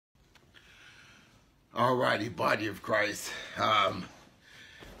Alrighty, body of Christ.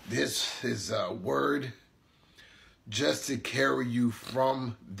 This is a word just to carry you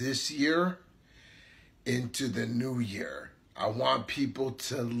from this year into the new year. I want people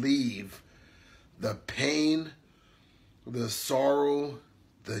to leave the pain, the sorrow,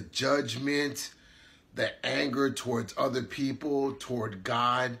 the judgment, the anger towards other people, toward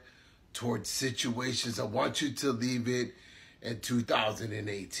God, towards situations. I want you to leave it in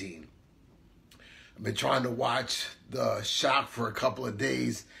 2018. I've been trying to watch The Shock for a couple of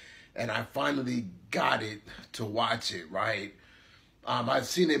days, and I finally got it to watch it, right? I've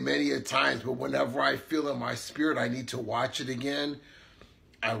seen it many a times, but whenever I feel in my spirit I need to watch it again,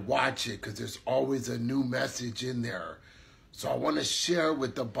 I watch it because there's always a new message in there. So I want to share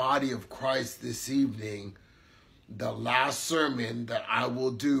with the body of Christ this evening the last sermon that I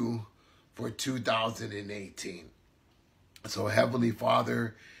will do for 2018. So Heavenly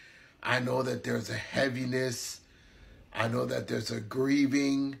Father, I know that there's a heaviness. I know that there's a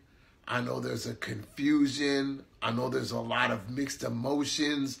grieving. I know there's a confusion. I know there's a lot of mixed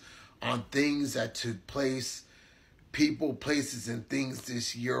emotions on things that took place, people, places, and things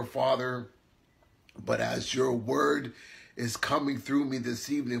this year, Father. But as your word is coming through me this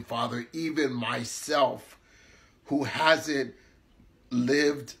evening, Father, even myself, who hasn't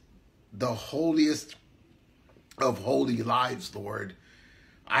lived the holiest of holy lives, Lord,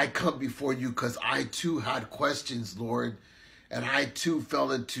 I come before you because I too had questions, Lord, and I too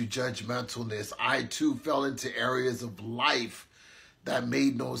fell into judgmentalness. I too fell into areas of life that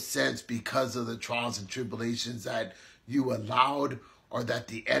made no sense because of the trials and tribulations that you allowed or that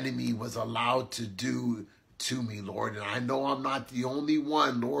the enemy was allowed to do to me, Lord. And I know I'm not the only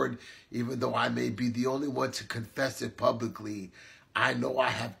one, Lord, even though I may be the only one to confess it publicly. I know I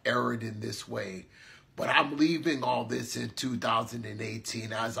have erred in this way. But I'm leaving all this in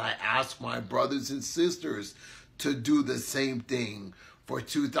 2018 as I ask my brothers and sisters to do the same thing. For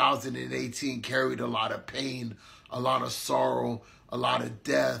 2018 carried a lot of pain, a lot of sorrow, a lot of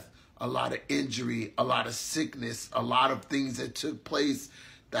death, a lot of injury, a lot of sickness, a lot of things that took place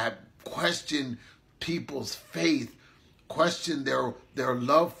that questioned people's faith, questioned their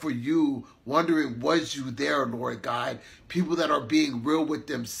love for you, wondering, was you there, Lord God? People that are being real with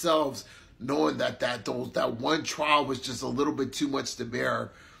themselves, knowing that one trial was just a little bit too much to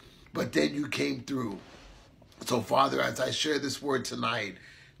bear, but then you came through. So, Father, as I share this word tonight,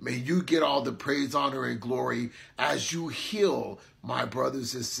 may you get all the praise, honor, and glory as you heal my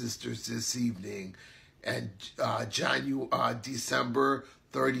brothers and sisters this evening. And December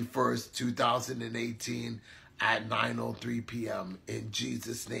 31st, 2018 at 9:03 p.m. In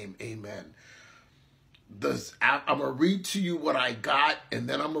Jesus' name, amen. I'm going to read to you what I got, and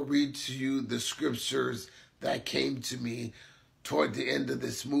then I'm going to read to you the scriptures that came to me toward the end of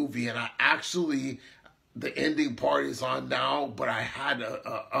this movie. And the ending part is on now, but I had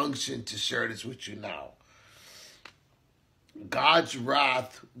a unction to share this with you now. God's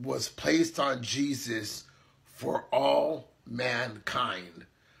wrath was placed on Jesus for all mankind.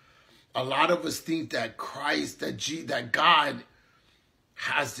 A lot of us think that that God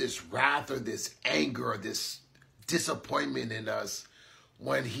has this wrath or this anger or this disappointment in us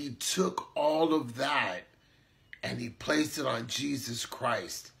when he took all of that and he placed it on Jesus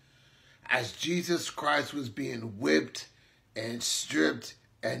Christ. As Jesus Christ was being whipped and stripped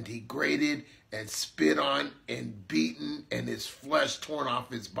and degraded and spit on and beaten and his flesh torn off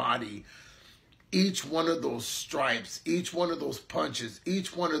his body, each one of those stripes, each one of those punches,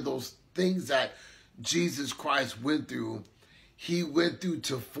 each one of those things that Jesus Christ went through, he went through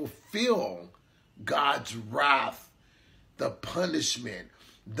to fulfill God's wrath, the punishment,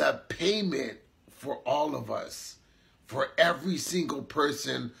 the payment for all of us, for every single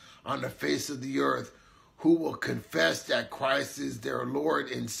person on the face of the earth who will confess that Christ is their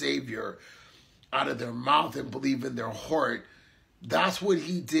Lord and Savior out of their mouth and believe in their heart. That's what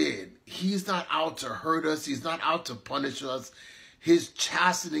he did. He's not out to hurt us. He's not out to punish us. His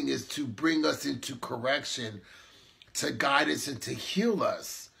chastening is to bring us into correction, to guide us and to heal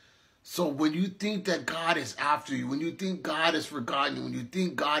us. So when you think that God is after you, when you think God has forgotten you, when you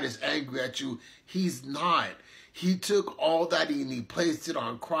think God is angry at you, he's not. He took all that and he placed it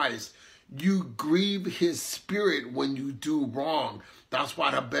on Christ. You grieve his spirit when you do wrong. That's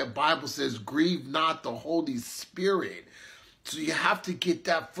why the Bible says, grieve not the Holy Spirit. So you have to get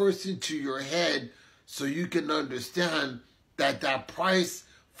that first into your head so you can understand that that price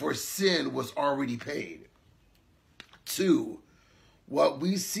for sin was already paid. 2, what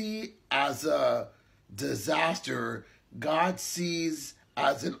we see as a disaster, God sees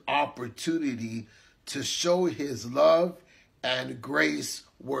as an opportunity to show his love and grace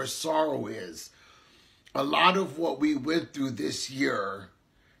where sorrow is. a lot of what we went through this year,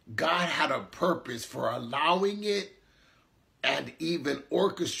 God had a purpose for allowing it and even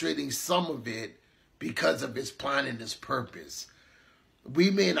orchestrating some of it because of his plan and his purpose.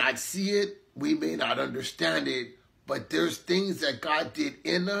 We may not see it, we may not understand it, but there's things that God did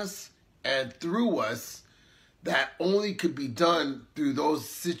in us and through us that only could be done through those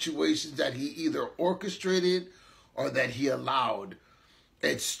situations that he either orchestrated or that he allowed.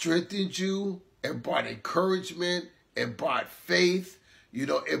 It strengthened you, it brought encouragement, it brought faith,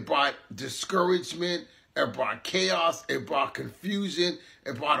 it brought discouragement, it brought chaos, it brought confusion,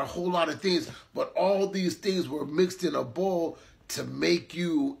 it brought a whole lot of things. But all these things were mixed in a bowl to make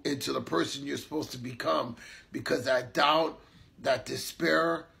you into the person you're supposed to become. Because that doubt, that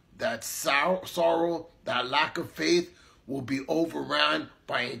despair, that sorrow, that lack of faith will be overrun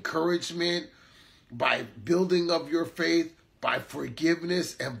by encouragement, by building of your faith, by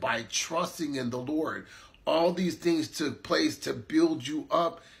forgiveness, and by trusting in the Lord. All these things took place to build you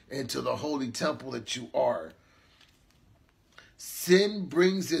up into the holy temple that you are. Sin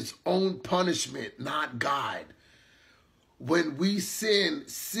brings its own punishment, not God. When we sin,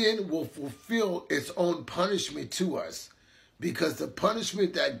 sin will fulfill its own punishment to us. Because the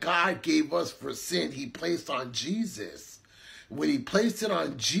punishment that God gave us for sin, he placed on Jesus. When he placed it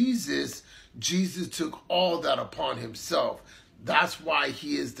on Jesus, Jesus took all that upon himself. That's why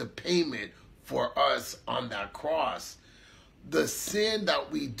he is the payment for us on that cross. The sin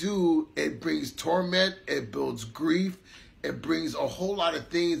that we do, it brings torment, it builds grief, it brings a whole lot of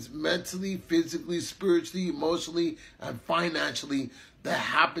things mentally, physically, spiritually, emotionally, and financially that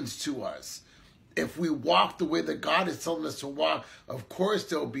happens to us. If we walk the way that God is telling us to walk, of course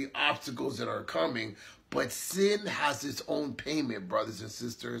there will be obstacles that are coming, but sin has its own payment, brothers and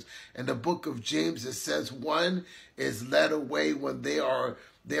sisters. In the book of James, it says one is led away when they are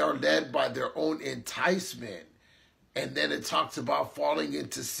led by their own enticement. And then it talks about falling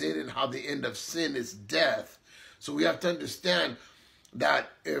into sin and how the end of sin is death. So we have to understand that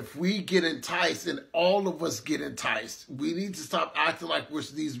if we get enticed, and all of us get enticed, we need to stop acting like we're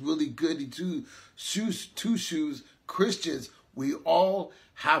these really goody two-shoes Christians. We all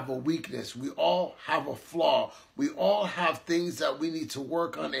have a weakness. We all have a flaw. We all have things that we need to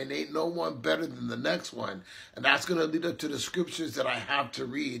work on, and ain't no one better than the next one. And that's going to lead up to the scriptures that I have to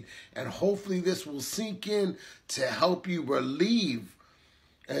read. And hopefully this will sink in to help you relieve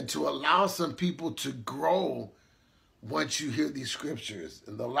and to allow some people to grow once you hear these scriptures.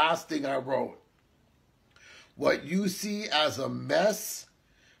 And the last thing I wrote, what you see as a mess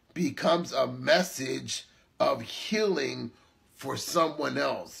becomes a message of healing for someone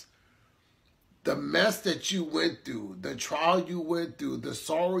else. The mess that you went through, the trial you went through, the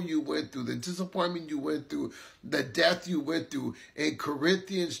sorrow you went through, the disappointment you went through, the death you went through. In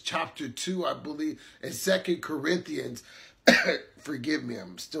Corinthians chapter 2, I believe, in 2 Corinthians, forgive me,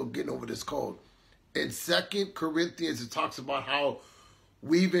 I'm still getting over this cold. In 2 Corinthians, it talks about how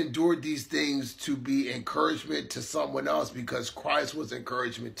we've endured these things to be encouragement to someone else because Christ was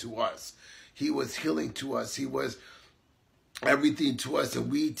encouragement to us. He was healing to us. He was everything to us,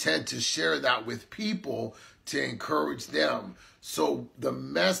 and we tend to share that with people to encourage them. So the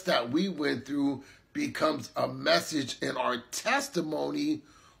mess that we went through becomes a message in our testimony,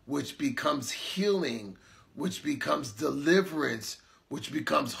 which becomes healing, which becomes deliverance, which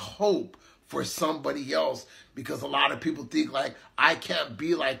becomes hope for somebody else. Because a lot of people think like, I can't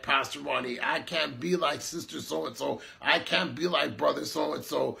be like Pastor Ronnie, I can't be like Sister so-and-so, I can't be like Brother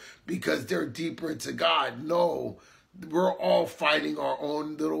so-and-so because they're deeper into God. No, we're all fighting our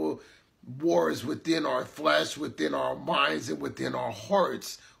own little wars within our flesh, within our minds, and within our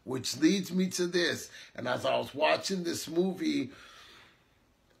hearts, which leads me to this. And as I was watching this movie,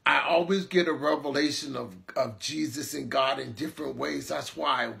 I always get a revelation of Jesus and God in different ways. That's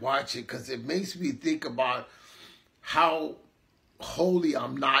why I watch it, because it makes me think about how holy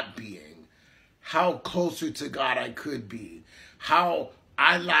I'm not being, how closer to God I could be, how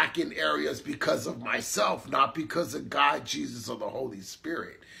I lack in areas because of myself, not because of God, Jesus, or the Holy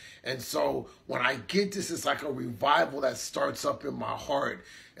Spirit. And so when I get this, it's like a revival that starts up in my heart.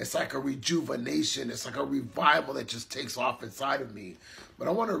 It's like a rejuvenation. It's like a revival that just takes off inside of me. But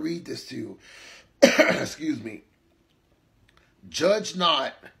I want to read this to you. Excuse me. Judge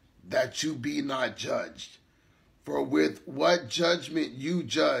not that you be not judged. For with what judgment you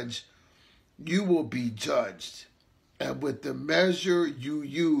judge, you will be judged. And with the measure you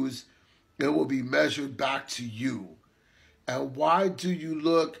use, it will be measured back to you. And why do you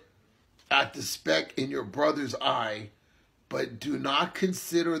look at the speck in your brother's eye, but do not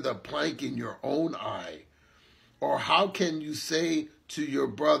consider the plank in your own eye? Or how can you say to your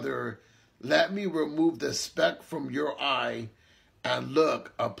brother, Let me remove the speck from your eye, and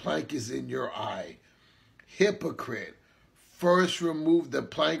look, a plank is in your eye. Hypocrite, first remove the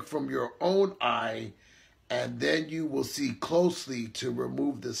plank from your own eye, and then you will see closely to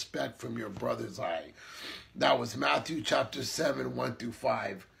remove the speck from your brother's eye. That was Matthew chapter 7, 1 through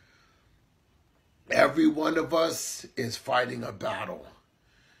 5. Every one of us is fighting a battle.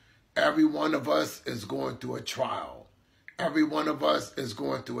 Every one of us is going through a trial. Every one of us is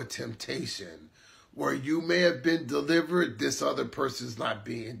going through a temptation. Where you may have been delivered, this other person's not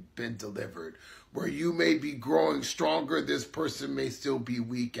been delivered. Where you may be growing stronger, this person may still be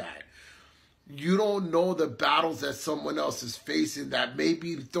weak at. You don't know the battles that someone else is facing that may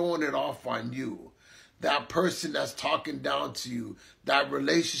be throwing it off on you. That person that's talking down to you, that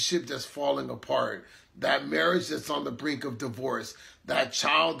relationship that's falling apart, that marriage that's on the brink of divorce, that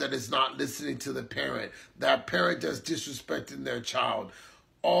child that is not listening to the parent, that parent that's disrespecting their child.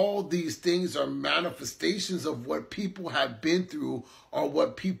 All these things are manifestations of what people have been through or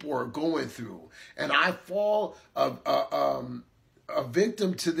what people are going through. And I fall a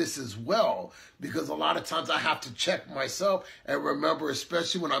victim to this as well, because a lot of times I have to check myself and remember,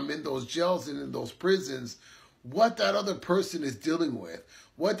 especially when I'm in those jails and in those prisons, what that other person is dealing with,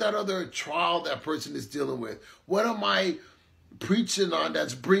 what that other trial that person is dealing with. What am I preaching on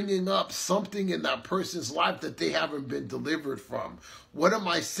that's bringing up something in that person's life that they haven't been delivered from? What am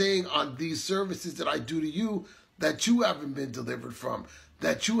I saying on these services that I do to you that you haven't been delivered from,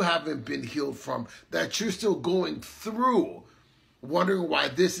 that you haven't been healed from, that you're still going through? Wondering why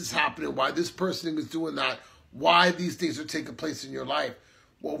this is happening, why this person is doing that, why these things are taking place in your life.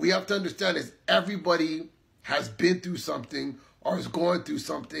 What we have to understand is everybody has been through something or is going through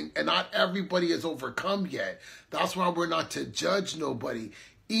something, and not everybody has overcome yet. That's why we're not to judge nobody.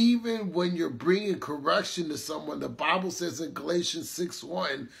 Even when you're bringing correction to someone, the Bible says in Galatians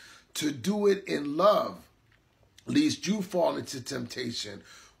 6:1 to do it in love, lest you fall into temptation.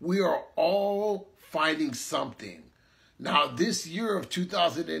 We are all fighting something. Now, this year of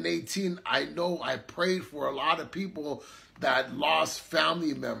 2018, I know I prayed for a lot of people that lost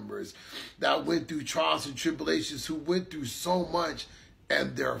family members, that went through trials and tribulations, who went through so much,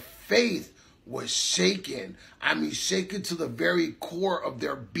 and their faith was shaken. I mean, shaken to the very core of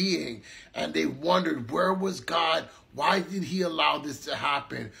their being. And they wondered, where was God? Why did he allow this to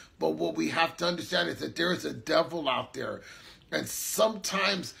happen? But what we have to understand is that there is a devil out there. And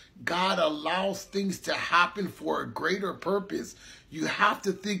sometimes God allows things to happen for a greater purpose. You have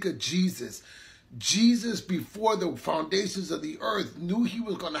to think of Jesus. Jesus, before the foundations of the earth, knew he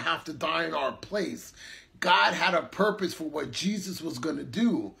was going to have to die in our place. God had a purpose for what Jesus was going to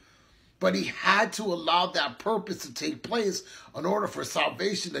do. But he had to allow that purpose to take place in order for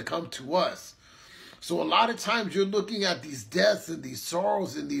salvation to come to us. So a lot of times you're looking at these deaths and these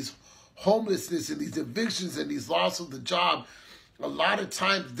sorrows and these homelessness and these evictions and these loss of the job. A lot of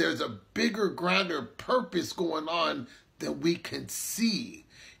times there's a bigger, grander purpose going on than we can see.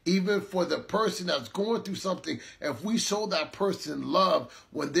 Even for the person that's going through something, if we show that person love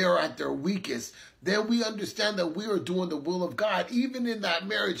when they're at their weakest, then we understand that we are doing the will of God. Even in that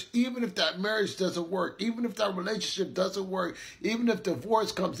marriage, even if that marriage doesn't work, even if that relationship doesn't work, even if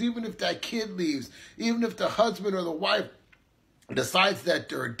divorce comes, even if that kid leaves, even if the husband or the wife decides that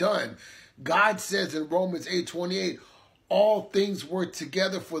they're done, God says in Romans 8:28, all things work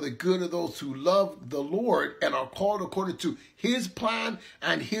together for the good of those who love the Lord and are called according to his plan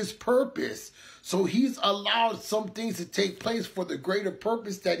and his purpose. So he's allowed some things to take place for the greater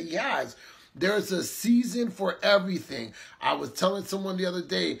purpose that he has. There's a season for everything. I was telling someone the other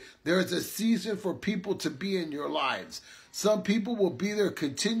day, there's a season for people to be in your lives. Some people will be there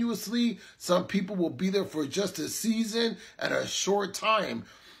continuously. Some people will be there for just a season and a short time.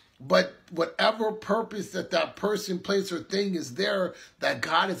 But whatever purpose that person, place, or thing is there, that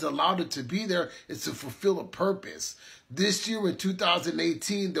God has allowed it to be there, is to fulfill a purpose. This year in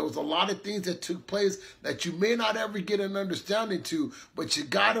 2018, there was a lot of things that took place that you may not ever get an understanding to, but you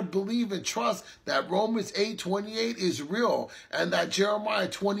got to believe and trust that Romans 8:28 is real, and that Jeremiah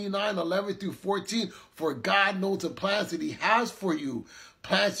 29:11 through 14, for God knows the plans that he has for you,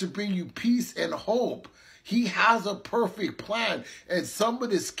 plans to bring you peace and hope. He has a perfect plan, and some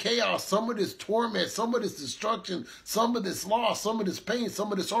of this chaos, some of this torment, some of this destruction, some of this loss, some of this pain,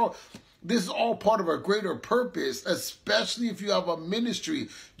 some of this sorrow, this is all part of a greater purpose, especially if you have a ministry.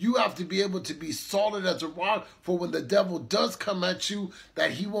 You have to be able to be solid as a rock for when the devil does come at you,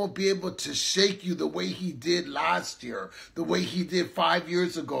 that he won't be able to shake you the way he did last year, the way he did 5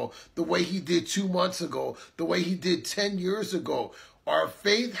 years ago, the way he did 2 months ago, the way he did 10 years ago. Our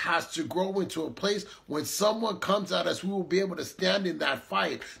faith has to grow into a place when someone comes at us, we will be able to stand in that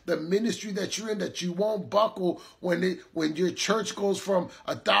fight. The ministry that you're in, that you won't buckle when your church goes from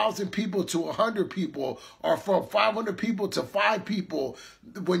 1,000 people to 100 people, or from 500 people to 5 people.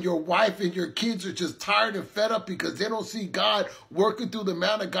 When your wife and your kids are just tired and fed up because they don't see God working through the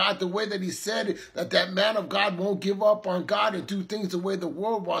man of God the way that he said it, that man of God won't give up on God and do things the way the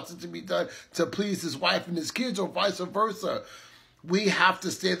world wants it to be done to please his wife and his kids, or vice versa. We have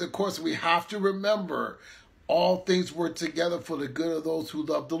to stay the course. We have to remember all things work together for the good of those who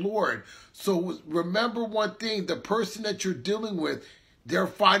love the Lord. So remember one thing, the person that you're dealing with, they're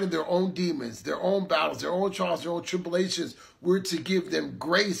fighting their own demons, their own battles, their own trials, their own tribulations. We're to give them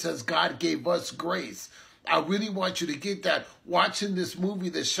grace as God gave us grace. I really want you to get that. Watching this movie,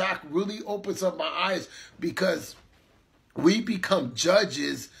 The Shock, really opens up my eyes, because we become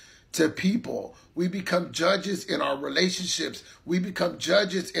judges to people. We become judges in our relationships. We become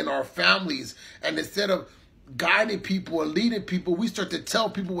judges in our families. And instead of guiding people and leading people, we start to tell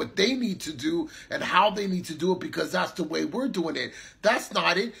people what they need to do and how they need to do it, because that's the way we're doing it. That's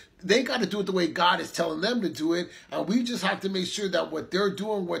not it. They got to do it the way God is telling them to do it. And we just have to make sure that what they're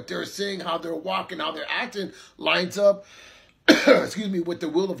doing, what they're saying, how they're walking, how they're acting lines up, excuse me, with the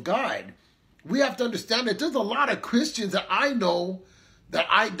will of God. We have to understand that there's a lot of Christians that I know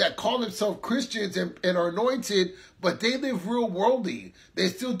that call themselves Christians and are anointed, but they live real worldly. They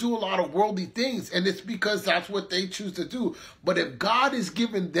still do a lot of worldly things, and it's because that's what they choose to do. But if God is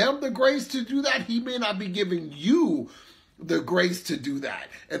giving them the grace to do that, he may not be giving you the grace to do that.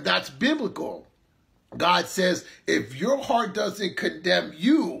 And that's biblical. God says, if your heart doesn't condemn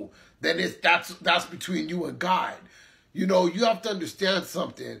you, then that's between you and God. You know, you have to understand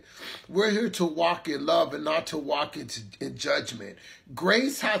something. We're here to walk in love and not to walk in judgment.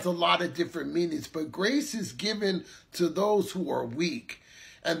 Grace has a lot of different meanings, but grace is given to those who are weak.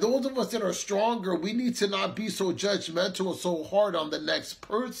 And those of us that are stronger, we need to not be so judgmental and so hard on the next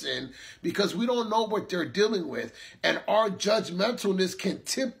person, because we don't know what they're dealing with. And our judgmentalness can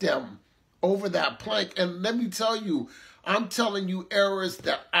tip them over that plank. And let me tell you, I'm telling you errors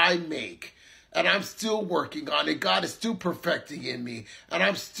that I make. And I'm still working on it. God is still perfecting in me. And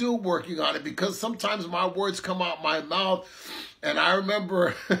I'm still working on it, because sometimes my words come out my mouth. And I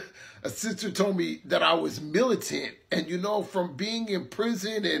remember a sister told me that I was militant. And, you know, from being in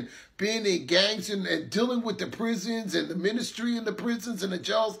prison and being in gangs and dealing with the prisons and the ministry in the prisons and the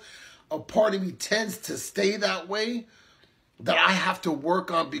jails, a part of me tends to stay that way, that I have to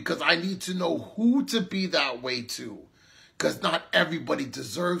work on, because I need to know who to be that way to, because not everybody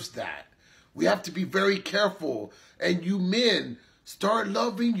deserves that. We have to be very careful. And you men, start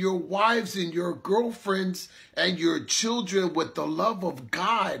loving your wives and your girlfriends and your children with the love of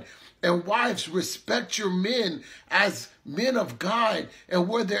God. And wives, respect your men as men of God. And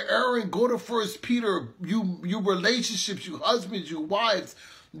where they're erring, go to 1 Peter. You relationships, you husbands, you wives,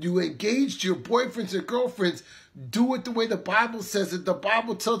 you engaged your boyfriends and girlfriends. Do it the way the Bible says it. The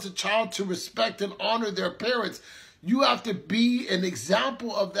Bible tells a child to respect and honor their parents. You have to be an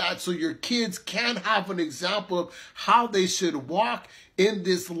example of that, so your kids can have an example of how they should walk in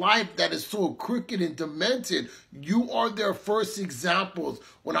this life that is so crooked and demented. You are their first examples.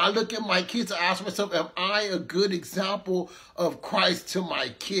 When I look at my kids, I ask myself, am I a good example of Christ to my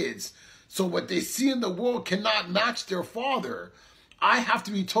kids? So what they see in the world cannot match their father. I have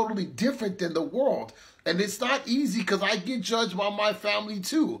to be totally different than the world. And it's not easy, because I get judged by my family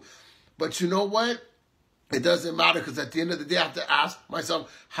too. But you know what? It doesn't matter, because at the end of the day, I have to ask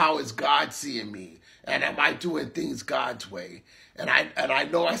myself, how is God seeing me? And am I doing things God's way? And I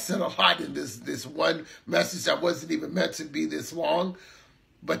know I said a lot in this one message that wasn't even meant to be this long,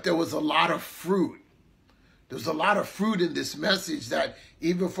 but there was a lot of fruit. There was a lot of fruit in this message that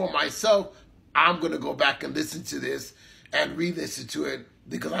even for myself, I'm going to go back and listen to this and re-listen to it,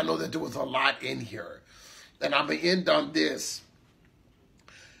 because I know that there was a lot in here. And I'm going to end on this.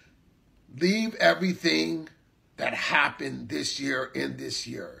 Leave everything that happened this year in this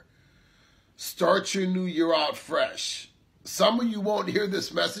year. Start your new year out fresh. Some of you won't hear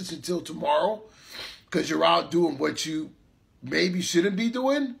this message until tomorrow, because you're out doing what you maybe shouldn't be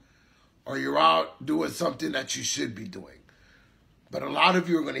doing, or you're out doing something that you should be doing. But a lot of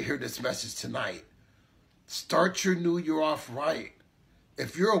you are going to hear this message tonight. Start your new year off right.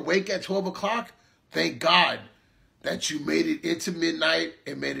 If you're awake at 12 o'clock, thank God that you made it into midnight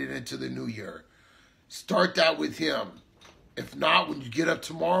and made it into the new year. Start that with him. If not, when you get up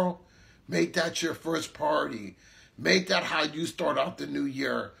tomorrow, make that your first priority. Make that how you start out the new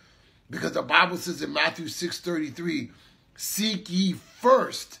year. Because the Bible says in Matthew 6:33, seek ye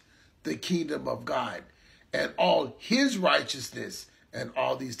first the kingdom of God and all his righteousness, and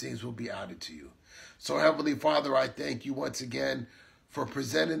all these things will be added to you. So, Heavenly Father, I thank you once again for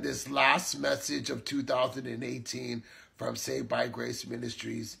presenting this last message of 2018 from Saved by Grace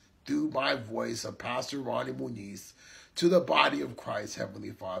Ministries through my voice of Pastor Ronnie Muniz to the body of Christ,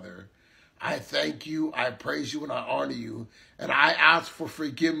 Heavenly Father. I thank you, I praise you, and I honor you, and I ask for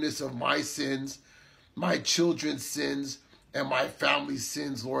forgiveness of my sins, my children's sins, and my family's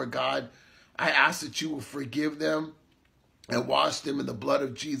sins, Lord God. I ask that you will forgive them and wash them in the blood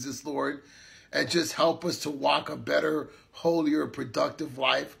of Jesus, Lord, and just help us to walk a better, holier, productive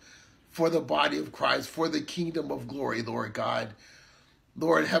life for the body of Christ, for the kingdom of glory, Lord God.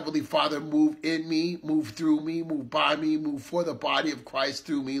 Lord, Heavenly Father, move in me, move through me, move by me, move for the body of Christ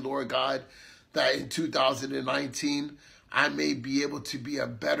through me, Lord God, that in 2019, I may be able to be a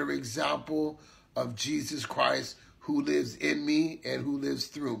better example of Jesus Christ who lives in me and who lives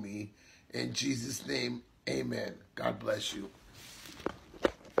through me. In Jesus' name, amen. God bless you.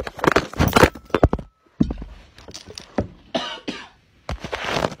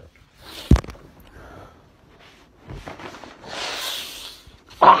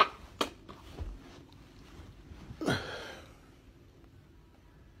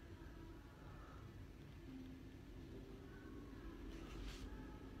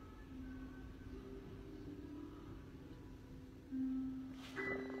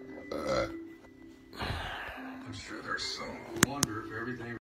 I'm sure there's some wonder if everything